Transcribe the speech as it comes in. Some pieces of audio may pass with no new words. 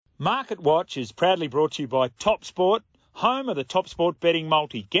Market Watch is proudly brought to you by Top Sport, home of the Top Sport betting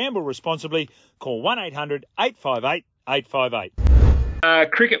multi. Gamble responsibly. Call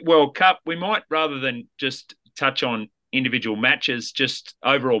 1-800-858-858. Cricket World Cup, we might, rather than just touch on individual matches, just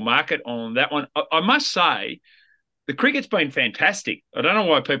overall market on that one. I must say, the cricket's been fantastic. I don't know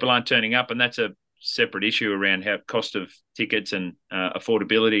why people aren't turning up, and that's a separate issue around how cost of tickets and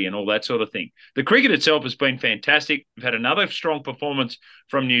affordability and all that sort of thing. The cricket itself has been fantastic. We've had another strong performance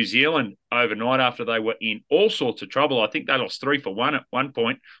from New Zealand overnight after they were in all sorts of trouble. I think they lost 3-1 at one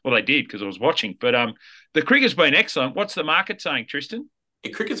point. Well, they did because I was watching. But the cricket's been excellent. What's the market saying, Tristan?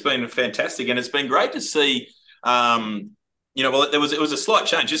 Yeah, cricket's been fantastic, and it's been great to see. It was a slight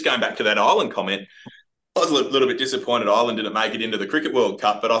change. Just going back to that Ireland comment, I was a little bit disappointed Ireland didn't make it into the Cricket World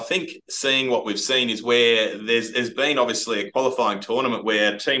Cup, but I think seeing what we've seen is where there's been obviously a qualifying tournament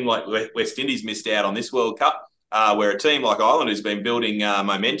where a team like West Indies missed out on this World Cup, where a team like Ireland who's been building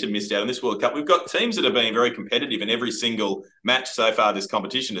momentum missed out on this World Cup. We've got teams that have been very competitive in every single match so far this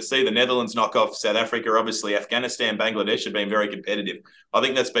competition. To see the Netherlands knock off South Africa, obviously Afghanistan, Bangladesh have been very competitive. I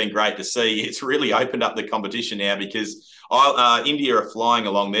think that's been great to see. It's really opened up the competition now because India are flying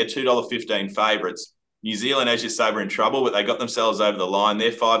along. They're $2.15 favourites. New Zealand, as you say, were in trouble, but they got themselves over the line. They're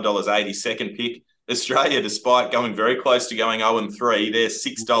 $5.80 second pick. Australia, despite going very close to going 0-3, they're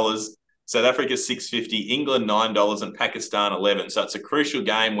 $6. South Africa $6.50, England $9, and Pakistan $11. So it's a crucial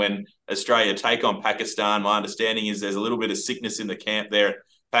game when Australia take on Pakistan. My understanding is there's a little bit of sickness in the camp there at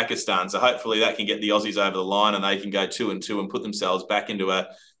Pakistan. So hopefully that can get the Aussies over the line and they can go 2-2 and put themselves back into a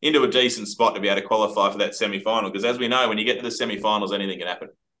decent spot to be able to qualify for that semi-final. Because as we know, when you get to the semi-finals, anything can happen.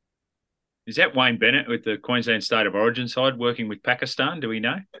 Is that Wayne Bennett with the Queensland State of Origin side working with Pakistan? Do we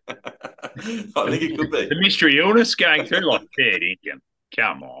know? I think it could be. The mystery illness going through like fair income.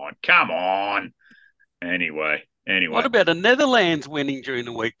 Come on. Anyway. What about the Netherlands winning during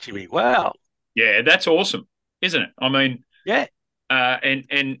the week, Jimmy? Wow. Yeah, that's awesome, isn't it? I mean, yeah.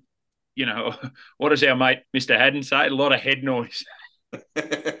 And you know, what does our mate Mr. Haddon say? A lot of head noise.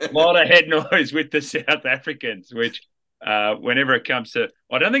 A lot of head noise with the South Africans, which whenever it comes to,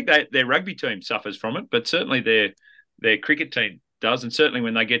 I don't think their rugby team suffers from it, but certainly their cricket team does, and certainly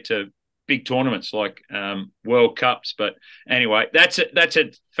when they get to big tournaments like World Cups. But anyway, that's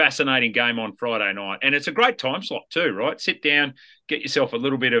a fascinating game on Friday night, and it's a great time slot too, right? Sit down, get yourself a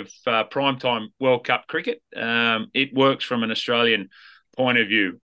little bit of primetime World Cup cricket. It works from an Australian point of view